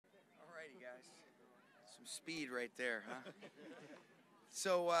Some speed right there, huh?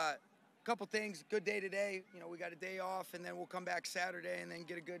 So, couple things. Good day today. You know, we got a day off, and then we'll come back Saturday and then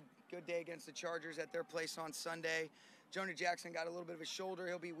get a good day against the Chargers at their place on Sunday. Jonah Jackson got a little bit of a shoulder.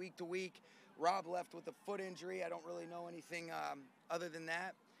 He'll be week to week. Rob left with a foot injury. I don't really know anything other than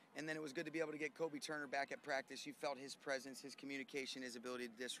that. And then it was good to be able to get Kobe Turner back at practice. You felt his presence, his communication, his ability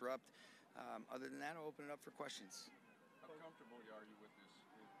to disrupt. Other than that, I'll open it up for questions. How comfortable are you with this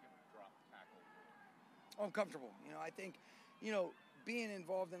drop tackle? Oh, I'm comfortable. You know, I think, being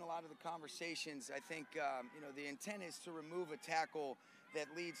involved in a lot of the conversations, I think, the intent is to remove a tackle that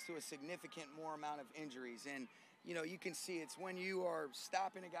leads to a significant more amount of injuries. And, you can see it's when you are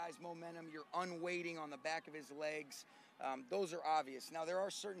stopping a guy's momentum, you're unweighting on the back of his legs. Those are obvious. Now, there are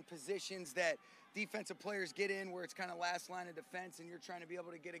certain positions that defensive players get in where it's kind of last line of defense and you're trying to be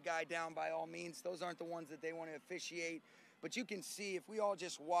able to get a guy down by all means. Those aren't the ones that they want to officiate. But you can see if we all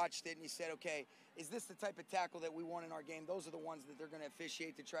just watched it and you said, okay, is this the type of tackle that we want in our game? Those are the ones that they're going to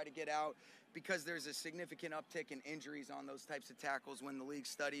officiate to try to get out because there's a significant uptick in injuries on those types of tackles when the league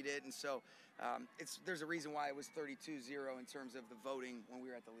studied it. And so there's a reason why it was 32-0 in terms of the voting when we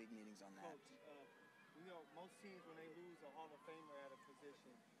were at the league meetings on that. Coach, most teams when they lose a Hall of Famer at a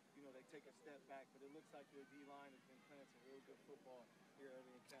position, they take a step back. But it looks like your D-line has been playing some real good football here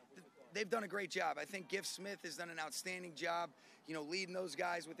early in camp. They've done a great job. I think Gift Smith has done an outstanding job, leading those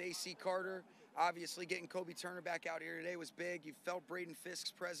guys with A.C. Carter. Obviously, getting Kobe Turner back out here today was big. You felt Braden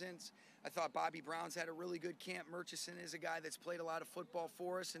Fisk's presence. I thought Bobby Brown's had a really good camp. Murchison is a guy that's played a lot of football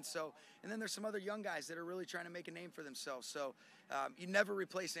for us. And then there's some other young guys that are really trying to make a name for themselves. So you never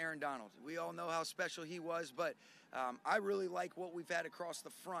replace Aaron Donald. We all know how special he was, but I really like what we've had across the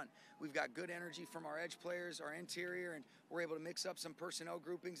front. We've got good energy from our edge players, our interior, and we're able to mix up some personnel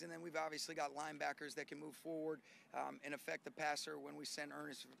groupings. And then we've obviously got linebackers that can move forward and affect the passer when we send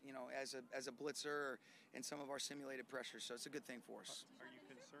Ernest, as a blitzer in some of our simulated pressures. So it's a good thing for us. Are you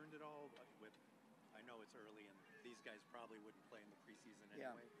concerned at all with, I know it's early and these guys probably wouldn't play in the preseason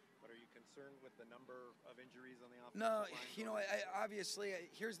anyway, but are you concerned with the number of injuries on the offensive line? Obviously,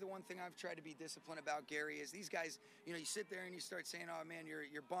 here's the one thing I've tried to be disciplined about, Gary, is these guys, you sit there and you start saying, oh, man,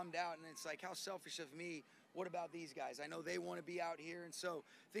 you're bummed out, and it's like, how selfish of me. What about these guys? I know they want to be out here, and so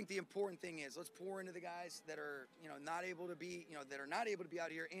I think the important thing is let's pour into the guys that are, not able to be, that are not able to be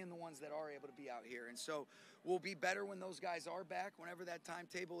out here, and the ones that are able to be out here. And so we'll be better when those guys are back, whenever that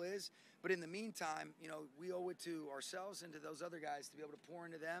timetable is. But in the meantime, we owe it to ourselves and to those other guys to be able to pour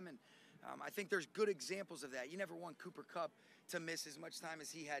into them. And I think there's good examples of that. You never want Cooper Kupp to miss as much time as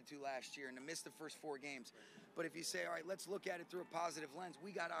he had to last year and to miss the first 4 games. But if you say, all right, let's look at it through a positive lens,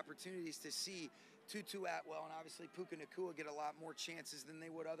 we got opportunities to see Tutu Atwell and obviously Puka Nacua get a lot more chances than they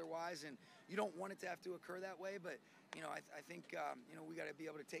would otherwise. And you don't want it to have to occur that way, but, I think, we got to be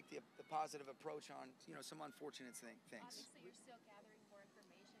able to take the positive approach on, some unfortunate things. Obviously, you're still gathering more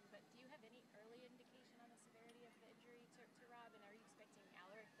information, but do you have any early indication on the severity of the injury to Rob, and are you expecting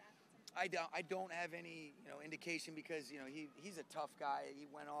Alaric back at some point? I don't have any, indication because, he's a tough guy.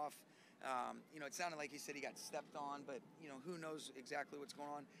 He went off. It sounded like he said he got stepped on, but who knows exactly what's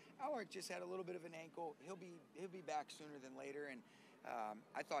going on. Alaric just had a little bit of an ankle. He'll be back sooner than later, and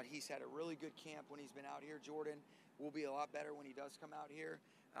I thought he's had a really good camp when he's been out here. Jordan will be a lot better when he does come out here,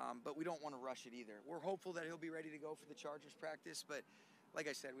 but we don't want to rush it either. We're hopeful that he'll be ready to go for the Chargers practice, but like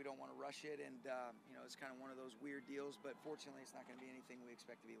I said, we don't want to rush it, and it's kind of one of those weird deals. But fortunately, it's not going to be anything we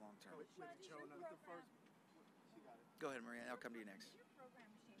expect to be long term. Go ahead, Maria. I'll come to you next.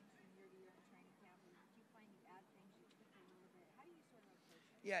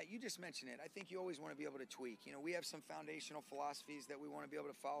 Yeah, you just mentioned it. I think you always want to be able to tweak. We have some foundational philosophies that we want to be able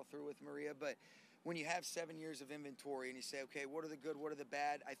to follow through with, Maria, but when you have 7 years of inventory and you say, okay, what are the good, what are the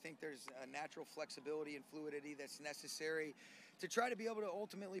bad, I think there's a natural flexibility and fluidity that's necessary to try to be able to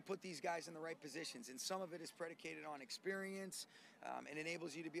ultimately put these guys in the right positions. And some of it is predicated on experience and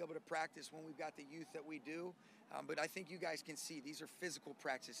enables you to be able to practice when we've got the youth that we do. But I think you guys can see these are physical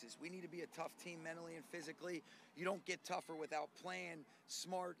practices. We need to be a tough team mentally and physically. You don't get tougher without playing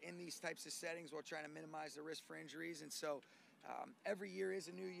smart in these types of settings while trying to minimize the risk for injuries. And so every year is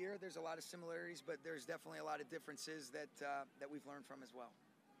a new year. There's a lot of similarities, but there's definitely a lot of differences that we've learned from as well.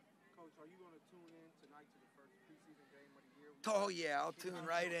 Coach, are you going to tune in tonight to the first preseason game of the year? Oh, yeah, I'll tune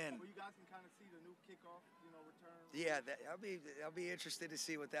right in. Well, you guys can kind of see the new kickoff, return. Yeah, I'll be interested to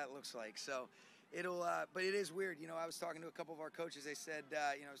see what that looks like. So but it is weird. I was talking to a couple of our coaches. They said,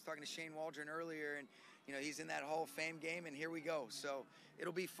 I was talking to Shane Waldron earlier, and, he's in that Hall of Fame game, and here we go. So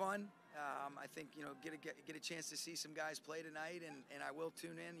it'll be fun. I think, get a chance to see some guys play tonight, and I will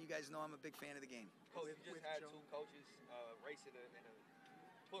tune in. You guys know I'm a big fan of the game. Coach, you just had 2 coaches race in a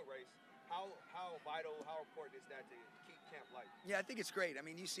foot race. how vital, how important is that to keep camp light? Yeah, I think it's great. I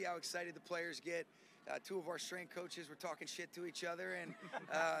mean, you see how excited the players get. Two of our strength coaches were talking shit to each other, and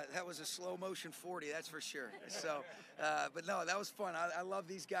that was a slow motion 40, that's for sure. So, but no, that was fun. I love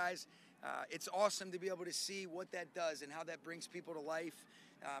these guys. It's awesome to be able to see what that does and how that brings people to life.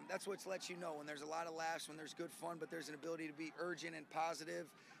 That's what lets you know when there's a lot of laughs, when there's good fun, but there's an ability to be urgent and positive.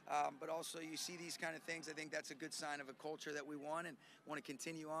 But also you see these kind of things. I think that's a good sign of a culture that we want and want to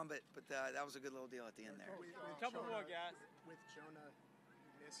continue on. But that was a good little deal at the end there. A couple more, guys. With Jonah,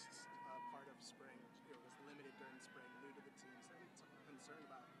 he missed part of spring. It was limited during spring, new to the team. So it's a concern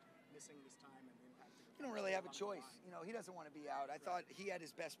about missing this time and impacting. You don't really have a choice. You know, he doesn't want to be out. I thought he had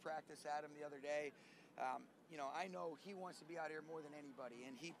his best practice at him the other day. You know, I know he wants to be out here more than anybody,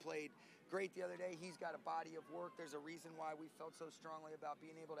 and he played great the other day. He's got a body of work. There's a reason why we felt so strongly about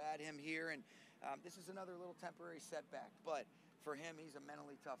being able to add him here, and this is another little temporary setback, but for him, he's a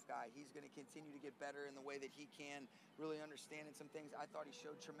mentally tough guy. He's going to continue to get better in the way that he can, really understanding some things. I thought he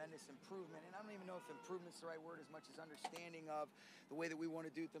showed tremendous improvement, and I don't even know if improvement's the right word as much as understanding of the way that we want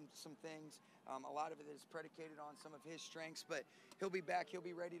to do some things. A lot of it is predicated on some of his strengths, but he'll be back. He'll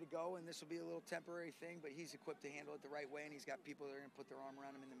be ready to go, and this will be a little temporary thing, but he's equipped to handle it the right way, and he's got people that are going to put their arm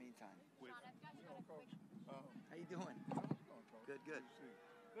around him in the meantime. Sean, I've got you on a quick. How you doing? Good, good.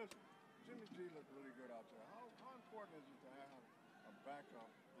 Listen, Jimmy G looked really good out there. How important is it to have a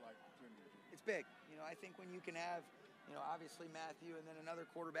backup like Jimmy G? It's big. You know, I think when you can have, you know, obviously Matthew and then another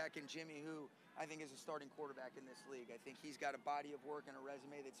quarterback in Jimmy, who I think is a starting quarterback in this league. I think he's got a body of work and a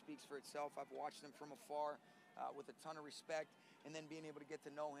resume that speaks for itself. I've watched him from afar with a ton of respect, and then being able to get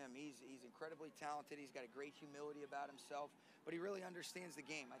to know him. He's incredibly talented. He's got a great humility about himself, but he really understands the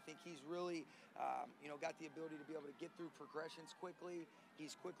game. I think he's really, you know, got the ability to be able to get through progressions quickly.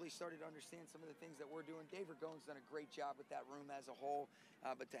 He's quickly started to understand some of the things that we're doing. Dave Ragone's done a great job with that room as a whole,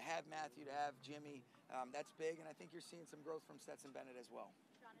 but to have Matthew, to have Jimmy, that's big, and I think you're seeing some growth from Stetson Bennett as well.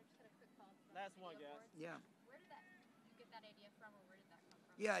 Sean, I just had a quick follow-up. Last one, guys. Yeah. Where did you get that idea from, or where did that come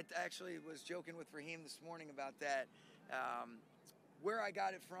from? Yeah, I actually was joking with Raheem this morning about that. Where I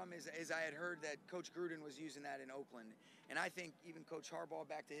got it from is I had heard that Coach Gruden was using that in Oakland. And I think even Coach Harbaugh,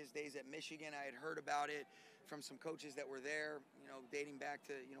 back to his days at Michigan, I had heard about it from some coaches that were there, you know, dating back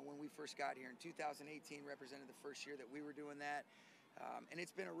to, you know, when we first got here in 2018, represented the first year that we were doing that. And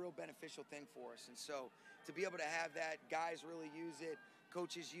it's been a real beneficial thing for us. And so to be able to have that, guys really use it,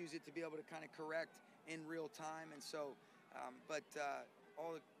 coaches use it to be able to kind of correct in real time. And so,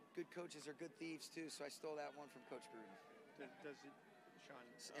 all the good coaches are good thieves too, so I stole that one from Coach Gruden. Does it, Sean?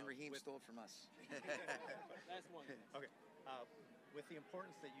 And Raheem stole it from us. Last one. Okay. With the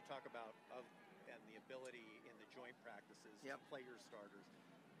importance that you talk about and the ability in the joint practices to play your starters,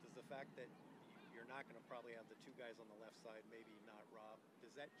 does the fact that you're not going to probably have the two guys on the left side, maybe not Rob,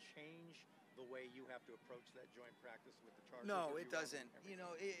 does that change the way you have to approach that joint practice with the Chargers? No, it doesn't. You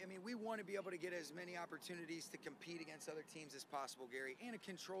know, I mean, we want to be able to get as many opportunities to compete against other teams as possible, Gary, in a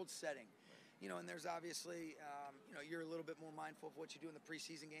controlled setting. You know, and there's obviously, you know, you're a little bit more mindful of what you do in the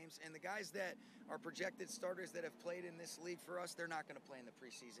preseason games. And the guys that are projected starters that have played in this league for us, they're not going to play in the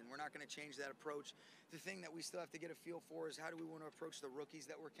preseason. We're not going to change that approach. The thing that we still have to get a feel for is how do we want to approach the rookies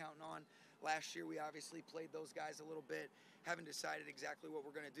that we're counting on. Last year, we obviously played those guys a little bit. Haven't decided exactly what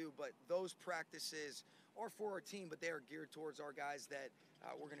we're going to do, but those practices are for our team, but they are geared towards our guys that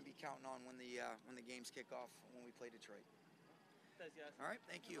we're going to be counting on when the games kick off when we play Detroit. Thanks, guys. All right,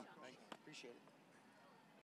 thank you. Appreciate it.